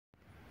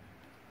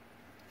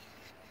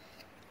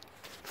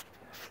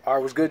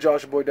Alright, what's good,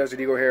 Josh? Your boy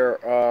Desert Eagle here.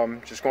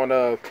 Just going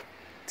to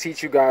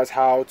teach you guys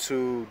how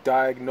to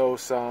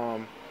diagnose,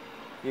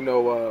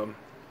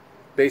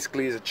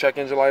 basically is a check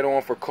engine light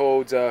on for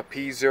codes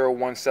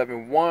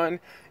p0171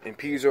 and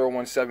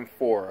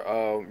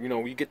p0174.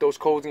 When you get those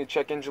codes in your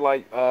check engine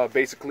light,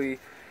 basically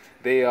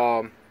they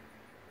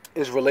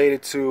is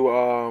related to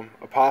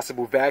a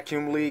possible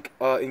vacuum leak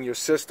in your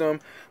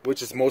system,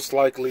 which is most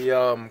likely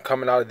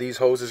coming out of these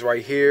hoses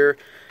right here.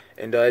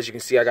 And as you can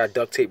see, I got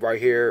duct tape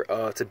right here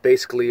to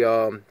basically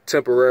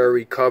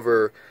temporarily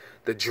cover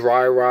the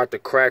dry rot, the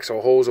cracks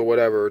or holes or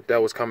whatever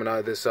that was coming out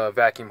of this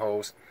vacuum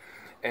hose.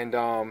 And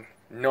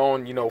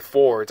knowing,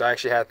 Fords, I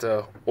actually had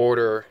to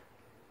order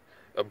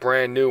a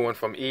brand new one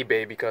from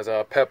eBay because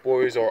Pep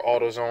Boys or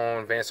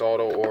AutoZone, Vance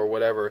Auto or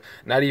whatever,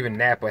 not even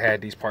Napa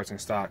had these parts in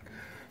stock.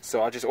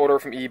 So I just ordered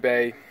from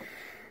eBay,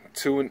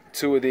 two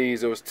of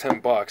these. It was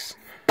 10 bucks.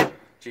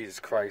 Jesus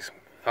Christ.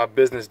 How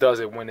business does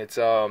it when it's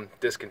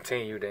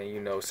discontinued,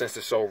 and since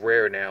it's so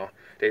rare now,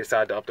 they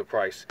decided to up the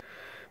price.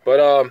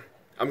 But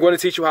I'm going to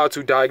teach you how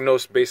to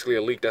diagnose basically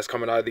a leak that's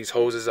coming out of these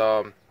hoses.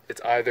 It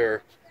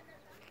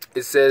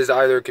says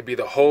either it could be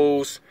the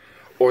hose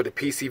or the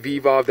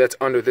Pcv valve that's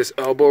under this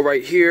elbow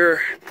right here,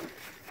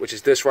 which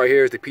is this right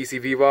here is the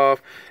Pcv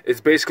valve.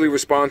 It's basically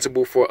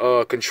responsible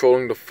for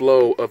controlling the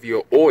flow of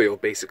your oil,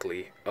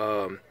 basically.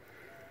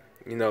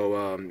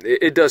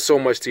 It does so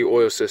much to your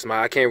oil system.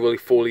 I can't really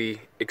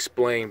fully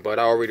explain, but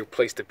I already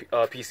replaced the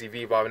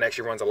Pcv valve and it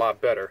actually runs a lot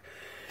better.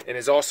 And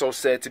it's also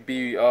said to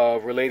be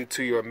related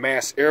to your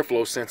mass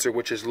airflow sensor,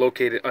 which is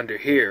located under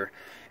here.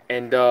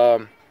 And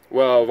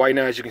well, right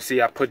now, as you can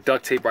see, I put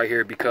duct tape right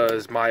here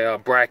because my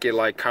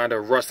bracket kind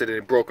of rusted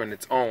and broke on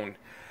its own.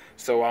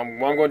 So what I'm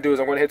going to do is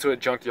I'm going to head to a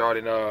junkyard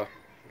and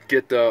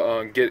get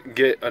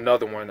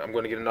another one. I'm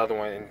going to get another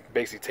one and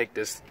basically take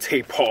this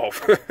tape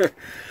off.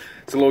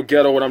 It's a little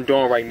ghetto what I'm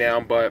doing right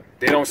now, but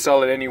they don't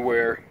sell it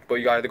anywhere. But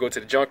you got to go to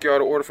the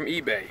junkyard or order from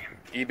eBay.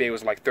 eBay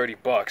was like 30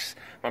 bucks.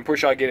 I'm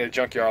pretty sure I get it at a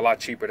junkyard a lot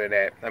cheaper than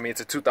that. I mean,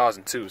 it's a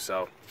 2002,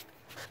 so.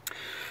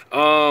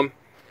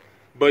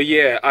 But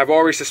yeah, I've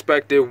already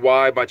suspected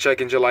why my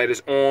check engine light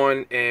is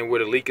on and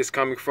where the leak is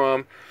coming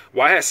from.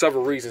 Well, I had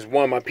several reasons.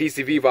 One, my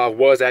Pcv valve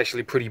was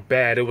actually pretty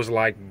bad. It was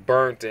like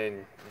burnt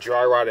and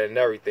dry rotted and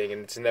everything,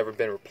 and it's never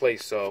been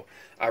replaced. So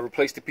I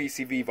replaced the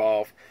Pcv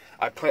valve.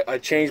 I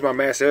changed my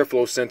mass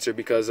airflow sensor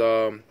because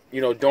during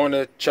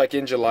the check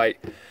engine light,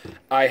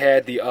 I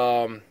had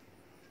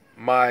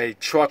my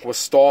truck was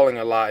stalling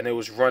a lot and it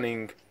was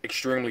running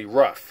extremely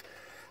rough.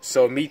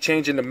 So me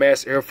changing the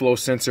mass airflow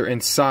sensor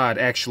inside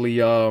actually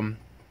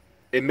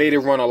it made it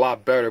run a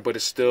lot better, but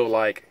it still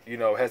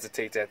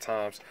hesitates at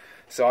times.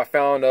 So I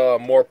found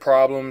more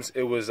problems.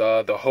 It was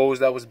the hose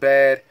that was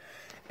bad,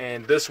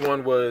 and this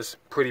one was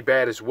pretty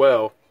bad as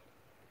well.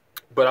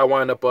 But I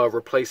wound up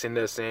replacing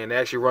this, and it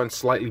actually runs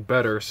slightly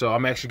better. So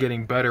I'm actually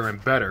getting better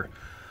and better.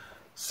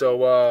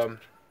 So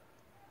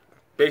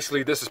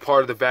basically, this is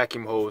part of the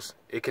vacuum hose.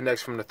 It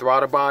connects from the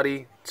throttle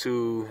body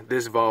to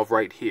this valve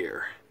right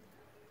here.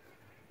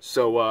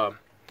 So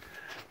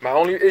my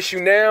only issue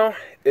now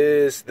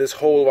is this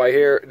hole right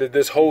here,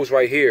 this hose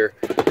right here,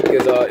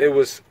 because it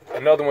was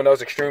another one that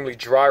was extremely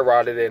dry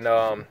rotted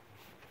and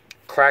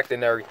cracked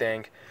and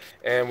everything.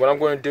 And what I'm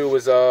going to do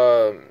is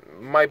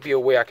might be a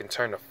way I can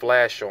turn the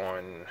flash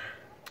on.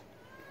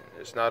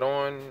 It's not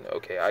on.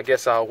 Okay, I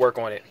guess I'll work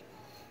on it.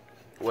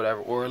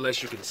 Whatever, or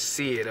unless you can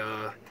see it.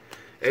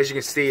 As you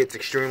can see, it's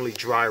extremely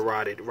dry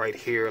rotted right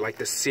here, like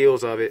the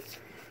seals of it.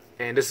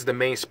 And this is the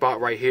main spot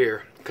right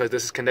here because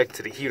this is connected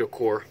to the heater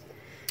core.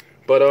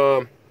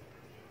 But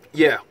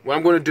yeah, what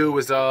I'm going to do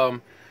is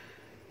going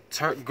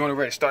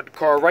to start the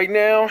car right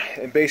now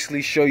and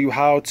basically show you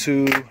how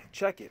to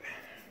check it.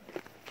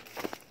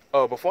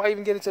 Oh, before I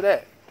even get into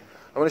that,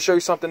 I'm going to show you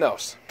something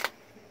else.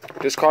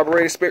 This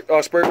carburetor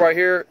spray right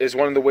here is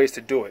one of the ways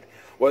to do it.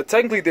 Well,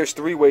 technically, there's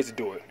 3 ways to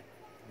do it.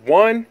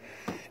 One,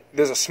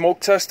 there's a smoke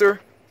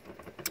tester.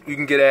 You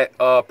can get at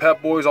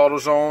Pep Boys,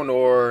 AutoZone,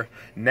 or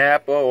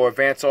Napa, or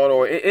Vance Auto,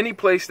 or any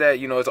place that,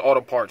 is an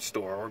auto parts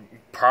store. Or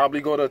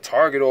probably go to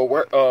Target or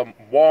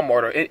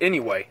Walmart, or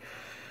anyway.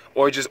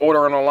 Or just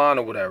order it online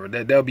or whatever.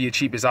 That'll be your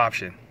cheapest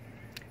option.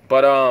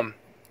 But,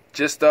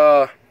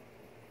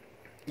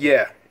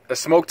 yeah. A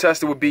smoke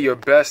tester would be your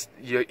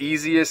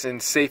easiest and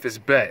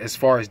safest bet as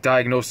far as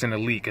diagnosing a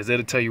leak, because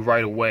it'll tell you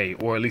right away,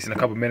 or at least in a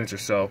couple minutes or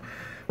so,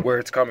 where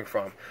it's coming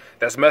from.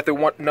 That's method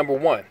number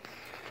 1.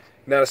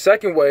 Now the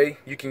second way,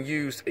 you can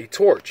use a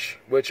torch,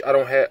 which I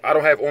don't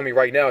have on me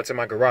right now. It's in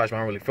my garage, but I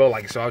don't really feel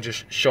like it, so I'll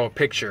just show a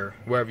picture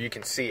wherever you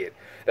can see it.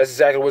 That's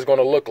exactly what it's going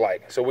to look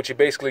like. So what you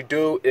basically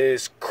do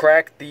is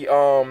crack the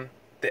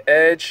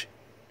edge,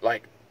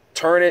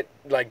 turn it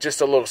just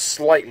a little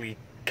slightly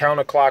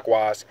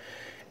counterclockwise.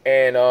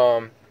 And,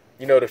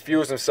 the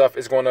fuse and stuff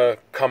is going to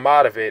come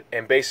out of it,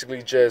 and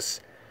basically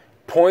just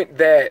point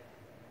that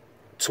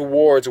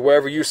towards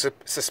wherever you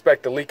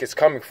suspect the leak is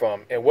coming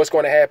from. And what's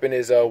going to happen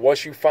is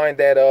once you find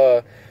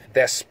that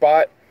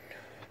spot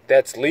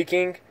that's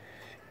leaking,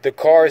 the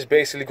car is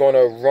basically going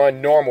to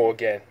run normal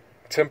again.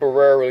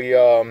 temporarily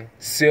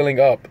sealing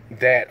up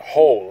that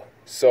hole.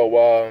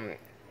 So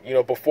you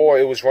know, before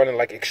it was running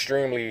like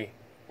extremely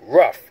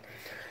rough.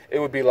 It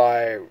would be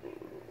like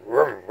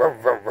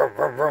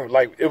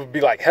like it would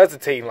be like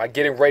hesitating, like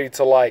getting ready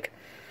to, like,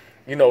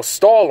 you know,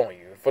 stall on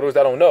you. For those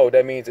that don't know,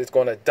 that means it's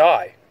going to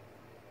die.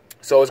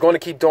 So it's going to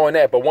keep doing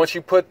that. But once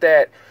you put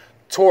that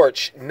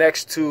torch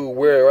next to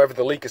wherever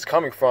the leak is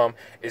coming from,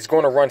 it's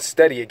going to run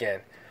steady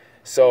again.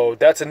 So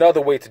that's another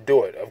way to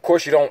do it. Of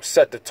course, you don't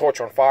set the torch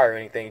on fire or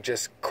anything.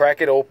 Just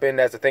crack it open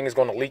as the thing is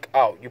going to leak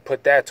out. You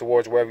put that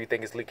towards wherever you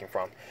think it's leaking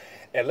from.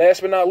 And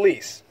last but not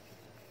least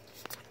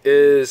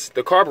is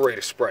the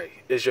carburetor spray.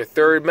 Is your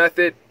third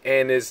method,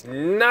 and is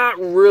not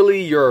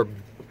really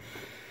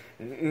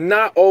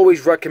not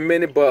always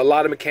recommended, but a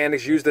lot of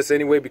mechanics use this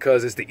anyway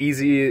because it's the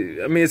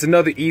easy, I mean, it's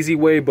another easy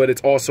way, but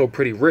it's also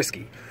pretty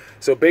risky.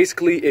 So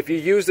basically, if you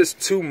use this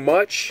too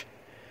much,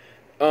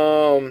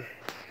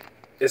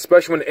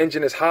 especially when the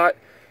engine is hot,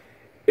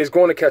 it's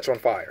going to catch on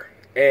fire.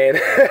 And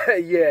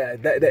yeah,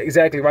 that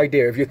exactly right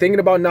there. If you're thinking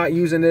about not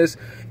using this,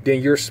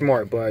 then you're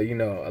smart. But, you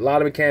know, a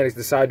lot of mechanics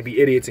decide to be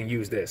idiots and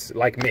use this,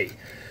 like me.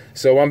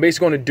 So what I'm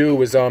basically going to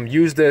do is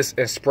use this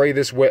and spray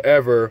this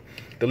wherever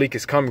the leak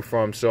is coming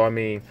from. So, I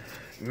mean,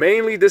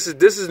 mainly this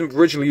is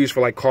originally used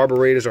for like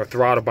carburetors or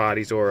throttle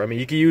bodies, or, I mean,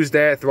 you can use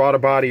that throttle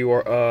body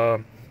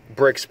or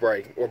brake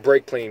spray or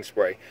brake clean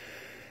spray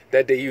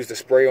that they use to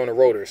spray on the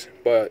rotors.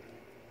 But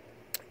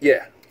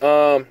yeah,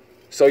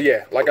 so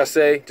yeah, like I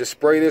say, just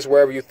spray this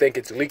wherever you think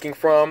it's leaking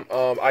from.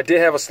 I did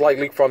have a slight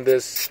leak from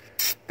this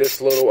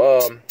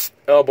little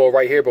elbow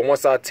right here, but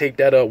once I taped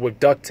that up with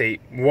duct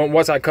tape,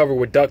 once I covered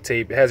with duct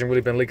tape, it hasn't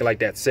really been leaking like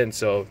that since.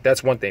 So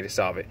that's one thing to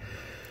solve it.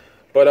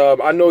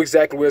 But I know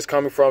exactly where it's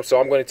coming from, so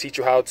I'm going to teach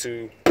you how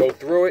to go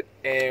through it.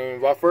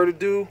 And without further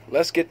ado,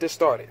 let's get this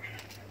started.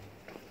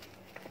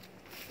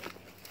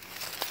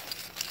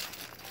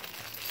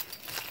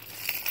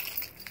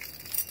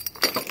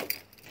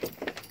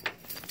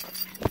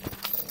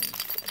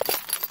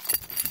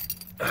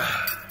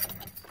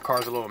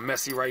 Car's a little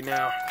messy right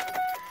now.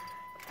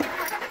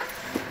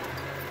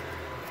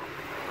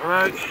 All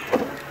right.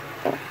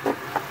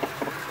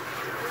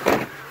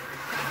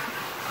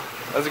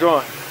 How's it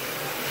going?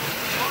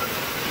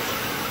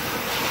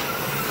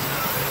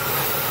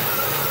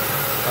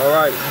 All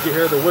right, you can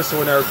hear the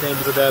whistle and everything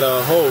because of that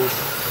hose.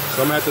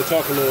 So I'm gonna have to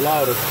talk a little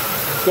louder.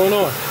 What's going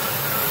on?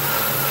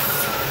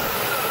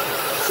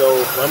 So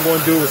what I'm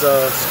gonna do is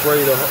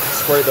spray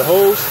the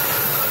hose.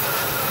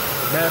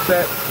 Matter of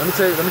fact, let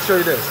me show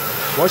you this.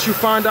 Once you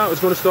find out,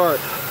 it's gonna start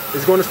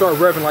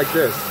revving like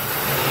this.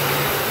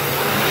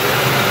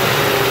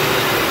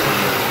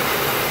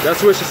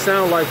 That's what it should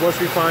sound like once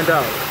we find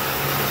out.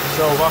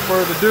 So without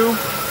further ado,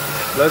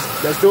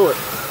 let's do it.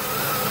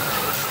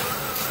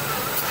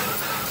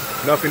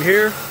 Nothing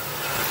here.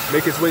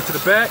 Make its way to the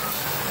back.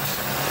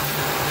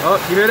 Oh,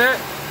 you hear that?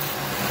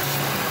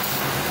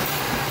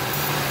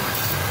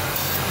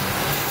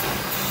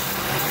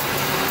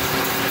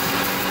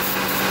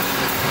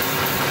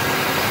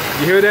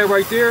 You hear that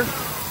right there?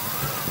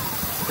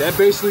 That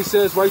basically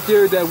says right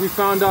there that we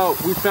found our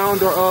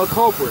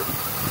culprit.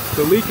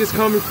 The leak is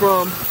coming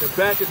from the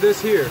back of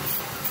this here.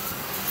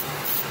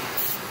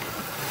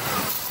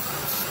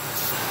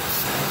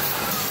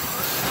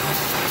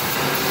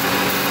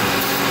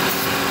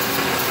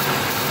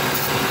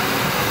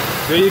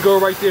 There you go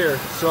right there.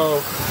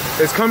 So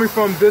it's coming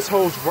from this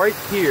hose right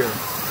here.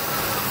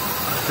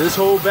 This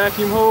whole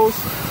vacuum hose,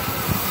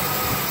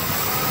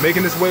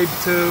 making its way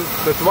to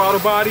the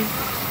throttle body.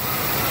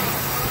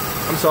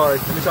 I'm sorry,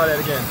 let me try that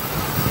again.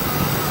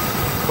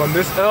 From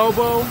this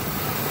elbow,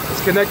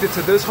 it's connected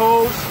to this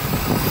hose.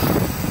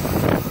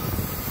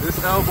 This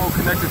elbow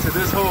connected to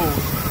this hose,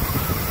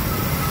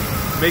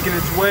 making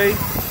its way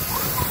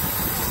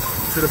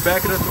to the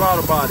back of the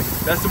throttle body.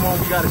 That's the one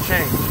we gotta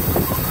change.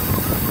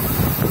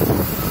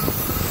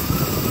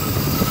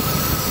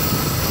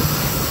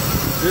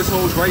 This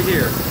hose right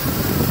here.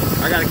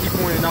 I gotta keep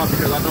pointing it out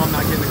because I know I'm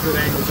not getting a good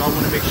angle, so I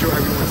wanna make sure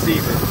everyone sees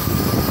it.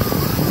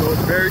 So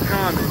it's very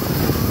common.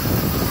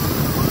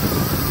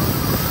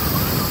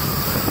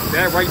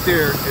 That right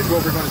there is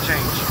what we're gonna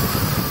change.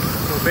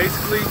 So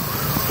basically,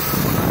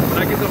 when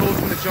I get the hose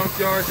from the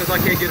junkyard, since I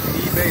can't get it from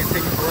eBay, it's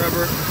taking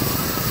forever.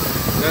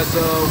 That's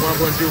what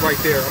I'm gonna do right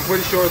there. I'm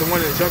pretty sure the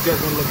one in the junkyard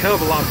is gonna look a hell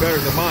of a lot better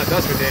than mine.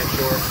 That's for damn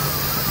sure.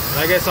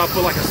 And I guess I'll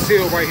put like a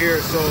seal right here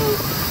so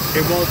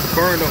it won't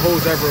burn the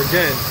hose ever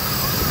again.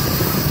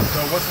 So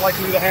what's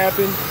likely to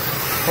happen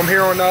from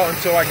here on out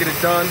until I get it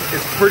done,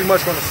 it's pretty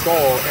much gonna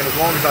stall, and as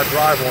long as I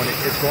drive on it,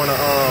 it's gonna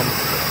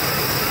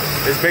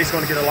it's basically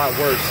gonna get a lot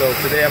worse. So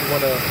today I'm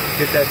gonna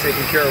get that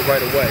taken care of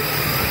right away.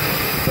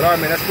 But all right,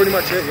 man, that's pretty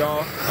much it,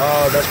 y'all.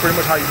 That's pretty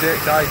much how you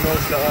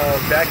diagnose the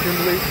vacuum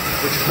leak,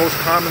 which is most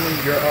commonly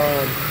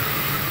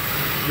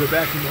your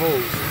vacuum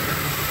hose.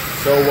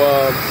 So,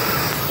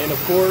 and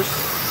of course,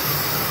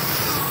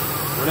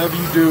 whatever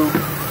you do,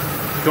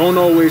 don't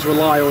always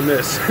rely on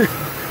this.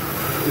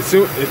 If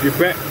your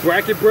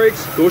bracket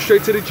breaks, go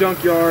straight to the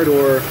junkyard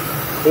or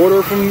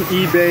order from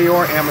eBay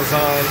or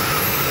Amazon.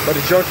 but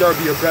the junkyard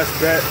would be your best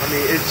bet. I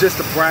mean, it's just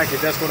a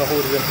bracket that's going to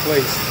hold it in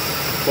place.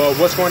 But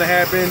what's going to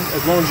happen,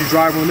 as long as you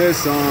drive on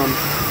this,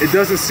 it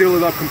doesn't seal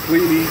it up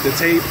completely, the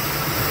tape.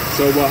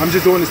 So I'm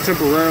just doing this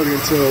temporarily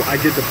until I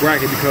get the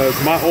bracket, because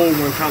my old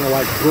one kind of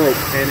like broke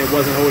and it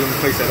wasn't holding in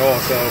place at all.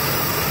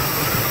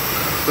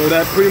 So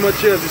that pretty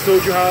much it. I just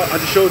showed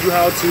you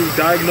how to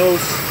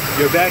diagnose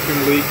your vacuum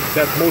leak.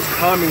 That's most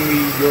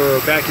commonly your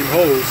vacuum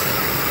hose.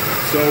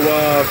 So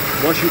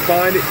once you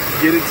find it,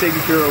 get it taken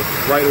care of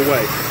right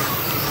away.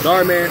 But all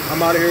right, man,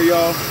 I'm out of here,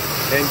 y'all,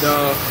 and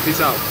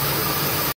peace out.